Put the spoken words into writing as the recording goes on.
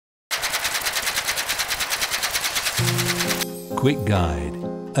Quick Guide,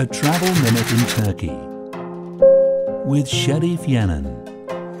 a travel minute in Turkey with Sherif Yenen.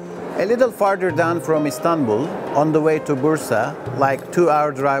 A little farther down from Istanbul, on the way to Bursa, like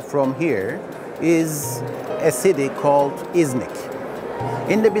 2-hour drive from here, is a city called İznik.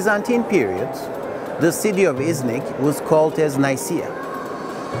 In the Byzantine period, the city of İznik was called as Nicaea.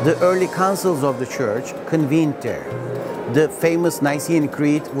 The early councils of the church convened there. The famous Nicene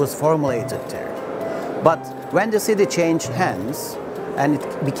Creed was formulated there. But when the city changed hands and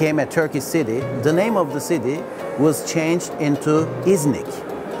it became a Turkish city, the name of the city was changed into İznik.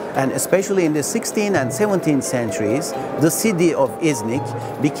 And especially in the 16th and 17th centuries, the city of İznik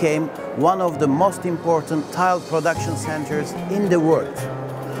became one of the most important tile production centers in the world.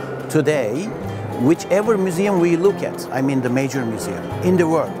 Today, whichever museum we look at, I mean the major museum in the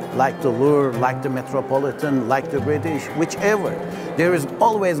world, like the Louvre, like the Metropolitan, like the British, whichever, there is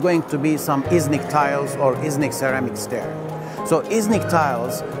always going to be some İznik tiles or İznik ceramics there. So İznik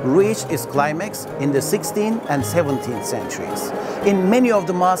tiles reached its climax in the 16th and 17th centuries in many of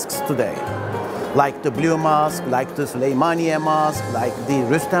the mosques today, like the Blue Mosque, like the Süleymaniye Mosque, like the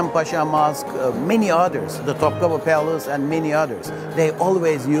Rüstem Pasha Mosque, many others, the Topkapı Palace and many others. They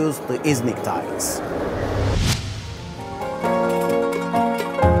always use the İznik tiles.